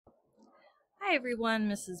Hi everyone,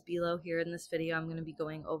 Mrs. Below here. In this video I'm going to be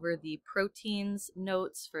going over the proteins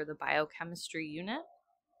notes for the biochemistry unit.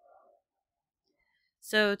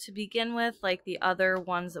 So to begin with, like the other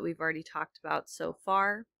ones that we've already talked about so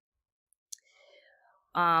far,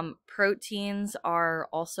 proteins are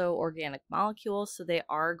also organic molecules, so they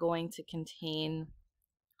are going to contain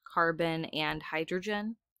carbon and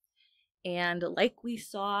hydrogen. And like we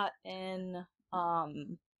saw in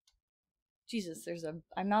Jesus,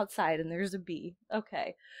 I'm outside and there's a bee.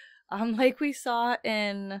 Okay. Like we saw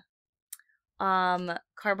in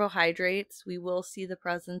carbohydrates, we will see the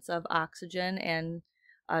presence of oxygen, and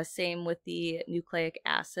same with the nucleic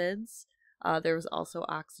acids. There was also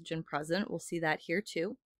oxygen present. We'll see that here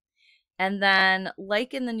too. And then,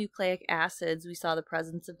 like in the nucleic acids, we saw the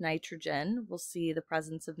presence of nitrogen. We'll see the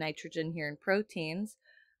presence of nitrogen here in proteins.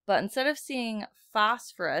 But instead of seeing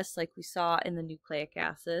phosphorus like we saw in the nucleic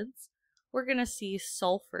acids, we're going to see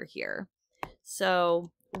sulfur here.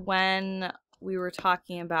 So when we were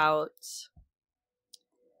talking about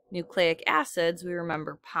nucleic acids, we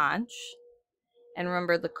remember PONCH. And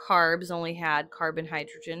remember, the carbs only had carbon,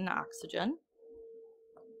 hydrogen, and oxygen.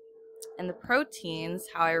 And the proteins,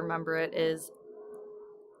 how I remember it, is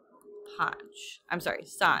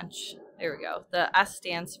SANCH. There we go. The S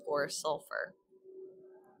stands for sulfur.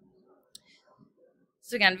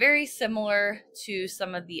 So again, very similar to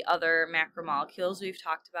some of the other macromolecules we've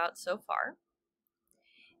talked about so far.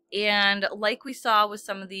 And like we saw with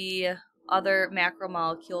some of the other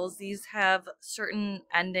macromolecules, these have certain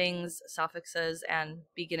endings, suffixes, and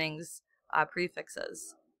beginnings,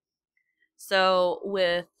 prefixes. So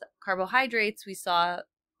with carbohydrates, we saw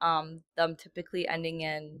them typically ending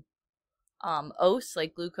in ose,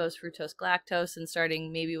 like glucose, fructose, galactose, and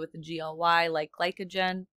starting maybe with the GLY, like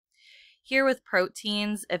glycogen. Here with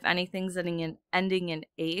proteins, if anything's ending in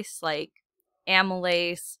ase, like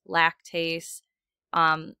amylase, lactase,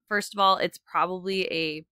 first of all, it's probably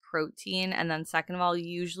a protein, and then second of all,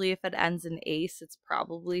 usually if it ends in ase, it's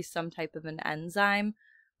probably some type of an enzyme,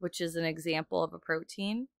 which is an example of a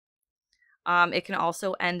protein. It can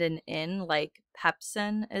also end in, like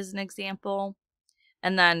pepsin is an example.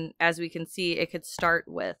 And then, as we can see, it could start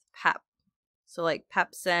with pep. So like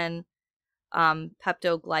pepsin,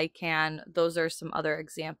 peptoglycan, those are some other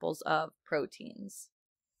examples of proteins.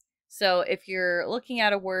 So if you're looking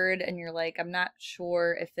at a word and you're like, I'm not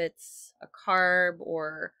sure if it's a carb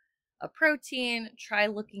or a protein, try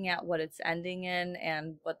looking at what it's ending in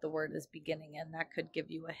and what the word is beginning in. That could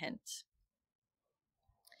give you a hint.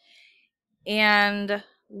 And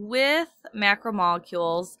with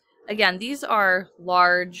macromolecules, again, these are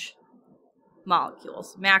large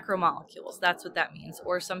molecules, macromolecules. That's what that means.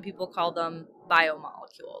 Or some people call them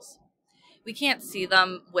biomolecules. We can't see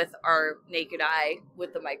them with our naked eye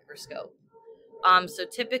with the microscope. So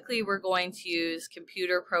typically we're going to use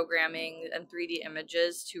computer programming and 3D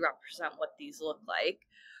images to represent what these look like.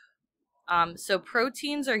 So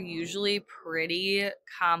proteins are usually pretty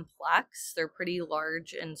complex. They're pretty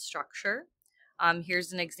large in structure.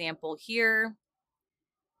 Here's an example here.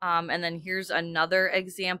 And then here's another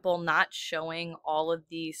example not showing all of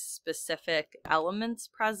the specific elements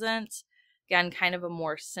present. Again, kind of a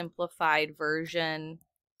more simplified version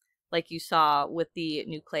like you saw with the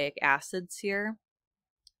nucleic acids here.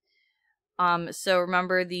 So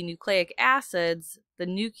remember, the nucleic acids, the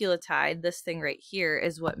nucleotide, this thing right here,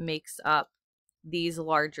 is what makes up these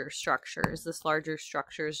larger structures. This larger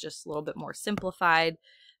structure is just a little bit more simplified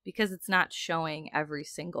because it's not showing every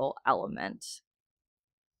single element.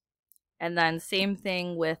 And then same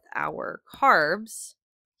thing with our carbs.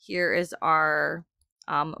 Here is our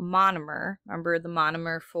monomer. Remember, the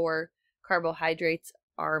monomer for carbohydrates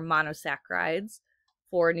are monosaccharides.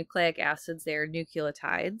 For nucleic acids, they are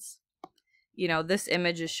nucleotides. You know, this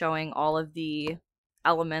image is showing all of the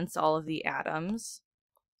elements, all of the atoms,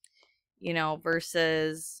 you know,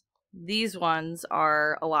 versus these ones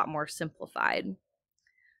are a lot more simplified.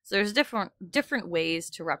 So there's different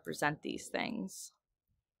ways to represent these things.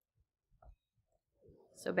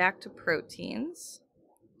 So back to proteins.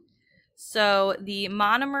 So the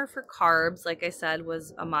monomer for carbs, like I said,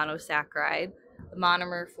 was a monosaccharide. The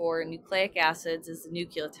monomer for nucleic acids is a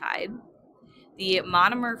nucleotide. The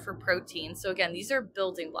monomer for proteins, so again, these are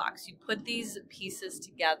building blocks. You put these pieces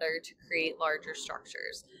together to create larger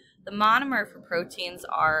structures. The monomer for proteins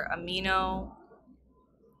are amino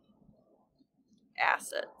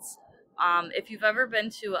acids. If you've ever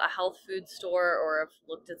been to a health food store or have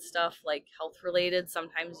looked at stuff like health related,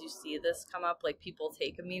 sometimes you see this come up, like people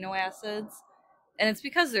take amino acids, and it's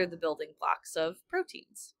because they're the building blocks of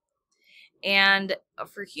proteins. And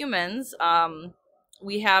for humans,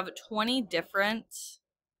 we have 20 different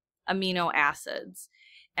amino acids.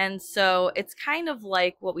 And so it's kind of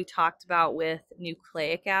like what we talked about with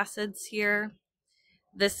nucleic acids here.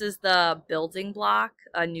 This is the building block,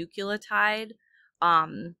 a nucleotide,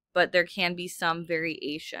 but there can be some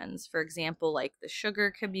variations. For example, like the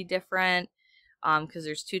sugar could be different because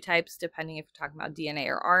there's two types depending if you're talking about DNA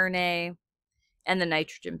or RNA. And the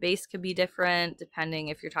nitrogen base could be different depending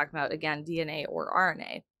if you're talking about, again, DNA or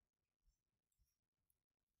RNA.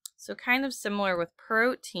 So kind of similar with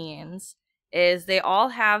proteins is they all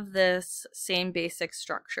have this same basic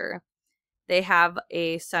structure. They have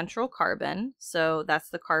a central carbon, so that's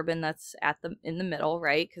the carbon that's in the middle,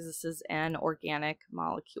 right? Because this is an organic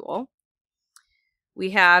molecule. We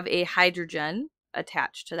have a hydrogen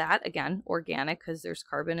attached to that, again, organic because there's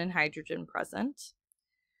carbon and hydrogen present.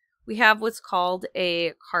 We have what's called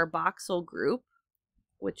a carboxyl group,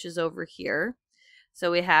 which is over here.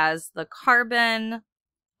 So it has the carbon,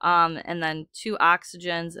 and then two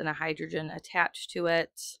oxygens and a hydrogen attached to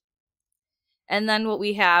it. And then what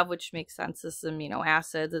we have, which makes sense, is amino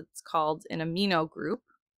acids. It's called an amino group.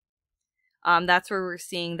 That's where we're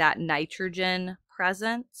seeing that nitrogen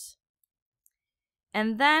present.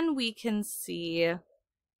 And then we can see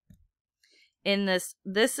in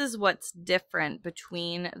this is what's different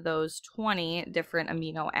between those 20 different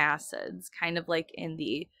amino acids, kind of like in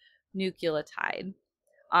the nucleotide.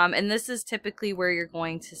 And this is typically where you're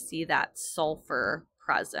going to see that sulfur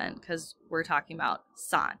present because we're talking about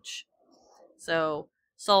Sanch. So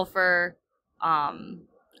sulfur,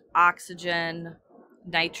 oxygen,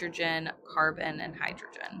 nitrogen, carbon, and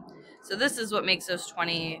hydrogen. So this is what makes those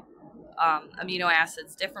 20 amino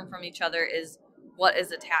acids different from each other, is what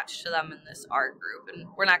is attached to them in this R group. And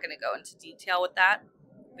we're not going to go into detail with that,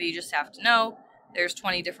 but you just have to know there's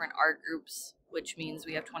 20 different R groups, which means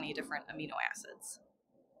we have 20 different amino acids.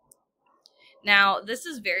 Now, this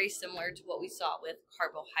is very similar to what we saw with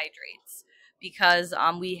carbohydrates because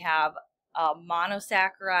we have a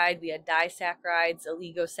monosaccharide, we had disaccharides,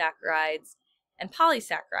 oligosaccharides, and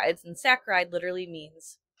polysaccharides. And saccharide literally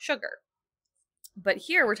means sugar. But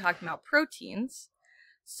here we're talking about proteins.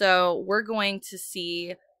 So we're going to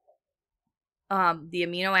see the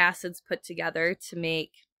amino acids put together to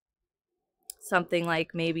make something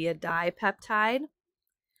like maybe a dipeptide.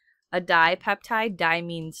 A dipeptide, di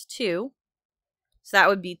means two. So that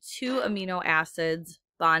would be two amino acids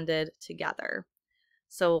bonded together.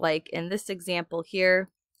 So like in this example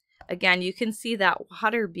here, again, you can see that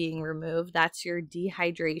water being removed. That's your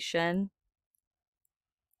dehydration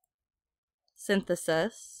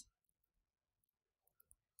synthesis.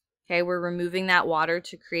 Okay, we're removing that water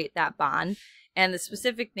to create that bond. And the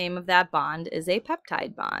specific name of that bond is a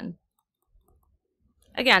peptide bond.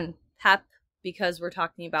 Again, pep because we're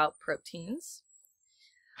talking about proteins.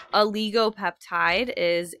 Oligopeptide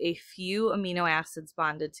is a few amino acids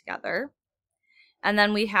bonded together. And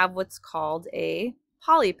then we have what's called a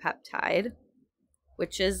polypeptide,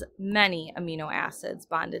 which is many amino acids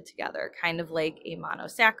bonded together, kind of like a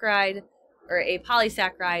monosaccharide, or a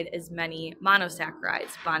polysaccharide is many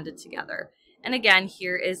monosaccharides bonded together. And again,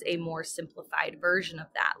 here is a more simplified version of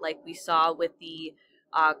that, like we saw with the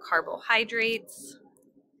carbohydrates.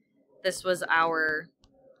 This was our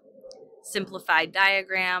simplified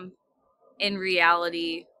diagram. In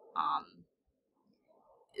reality,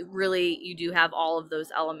 really, you do have all of those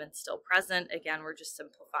elements still present. Again, we're just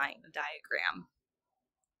simplifying the diagram.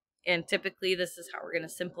 And typically, this is how we're going to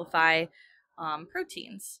simplify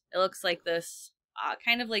proteins. It looks like this,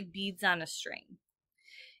 kind of like beads on a string.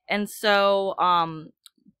 And so,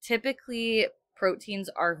 typically, proteins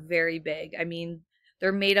are very big. I mean,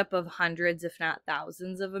 they're made up of hundreds, if not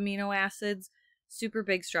thousands, of amino acids. Super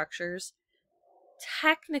big structures.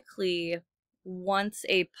 Technically, once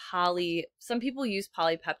some people use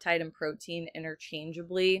polypeptide and protein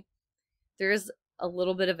interchangeably. There's a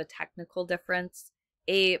little bit of a technical difference.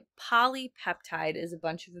 A polypeptide is a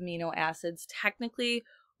bunch of amino acids. Technically,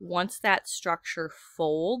 once that structure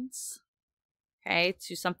folds, okay,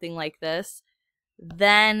 to something like this,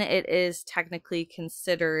 then it is technically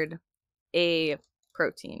considered a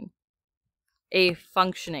protein, a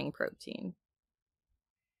functioning protein.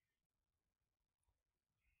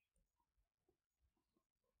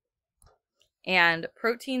 And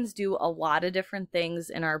proteins do a lot of different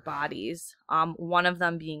things in our bodies. One of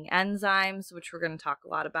them being enzymes, which we're going to talk a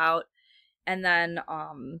lot about. And then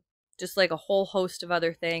just like a whole host of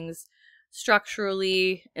other things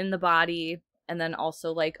structurally in the body, and then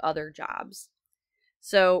also like other jobs.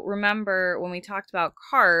 So remember when we talked about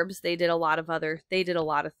carbs, they did a lot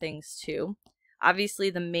of things too.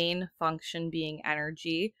 Obviously the main function being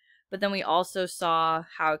energy, but then we also saw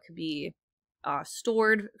how it could be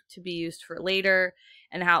stored to be used for later.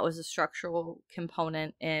 and how it was a structural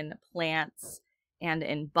component in plants and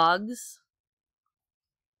in bugs.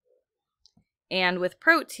 And with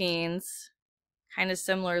proteins, kind of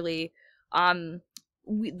similarly,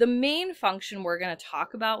 the main function we're going to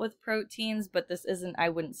talk about with proteins, but this isn't, I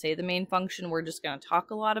wouldn't say the main function, we're just going to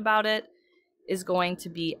talk a lot about it, is going to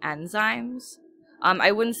be enzymes.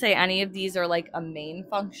 I wouldn't say any of these are like a main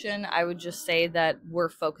function. I would just say that we're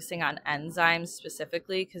focusing on enzymes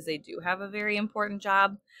specifically because they do have a very important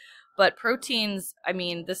job. But proteins, I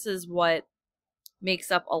mean, this is what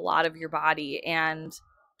makes up a lot of your body. And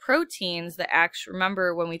proteins that actually,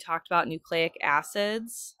 remember when we talked about nucleic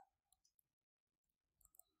acids?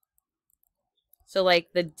 So like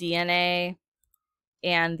the DNA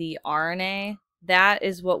and the RNA, that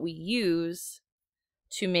is what we use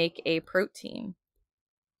to make a protein.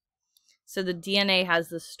 So the DNA has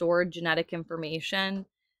the stored genetic information.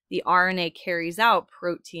 The RNA carries out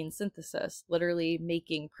protein synthesis, literally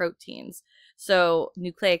making proteins. So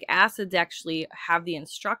nucleic acids actually have the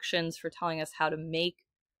instructions for telling us how to make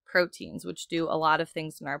proteins, which do a lot of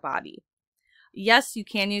things in our body. Yes, you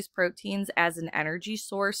can use proteins as an energy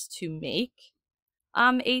source to make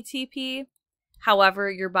ATP. However,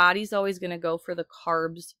 your body's always going to go for the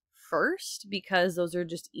carbs first because those are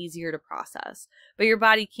just easier to process. But your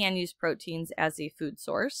body can use proteins as a food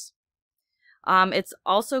source. It's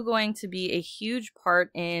also going to be a huge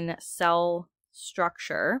part in cell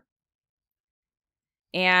structure.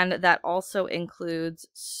 And that also includes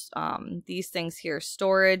these things here: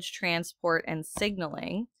 storage, transport, and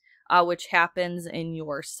signaling, which happens in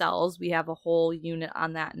your cells. We have a whole unit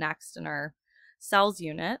on that next in our cells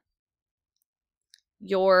unit.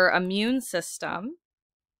 Your immune system.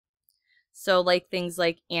 So like things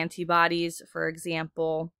like antibodies, for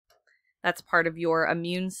example, that's part of your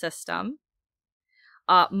immune system.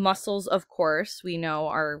 Muscles, of course, we know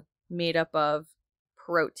are made up of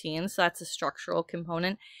proteins, so that's a structural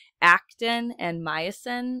component. Actin and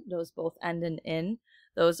myosin, those both end in "in."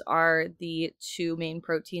 Those are the two main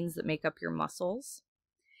proteins that make up your muscles.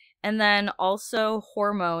 And then also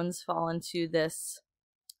hormones fall into this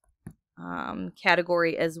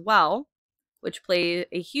category as well, which play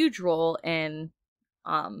a huge role in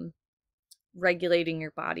regulating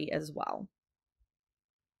your body as well.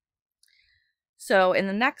 So in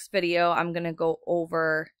the next video, I'm going to go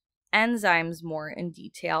over enzymes more in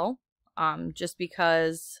detail, just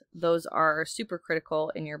because those are super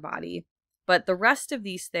critical in your body. But the rest of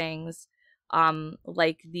these things,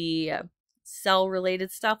 like the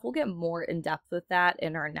cell-related stuff, we'll get more in depth with that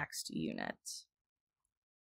in our next unit.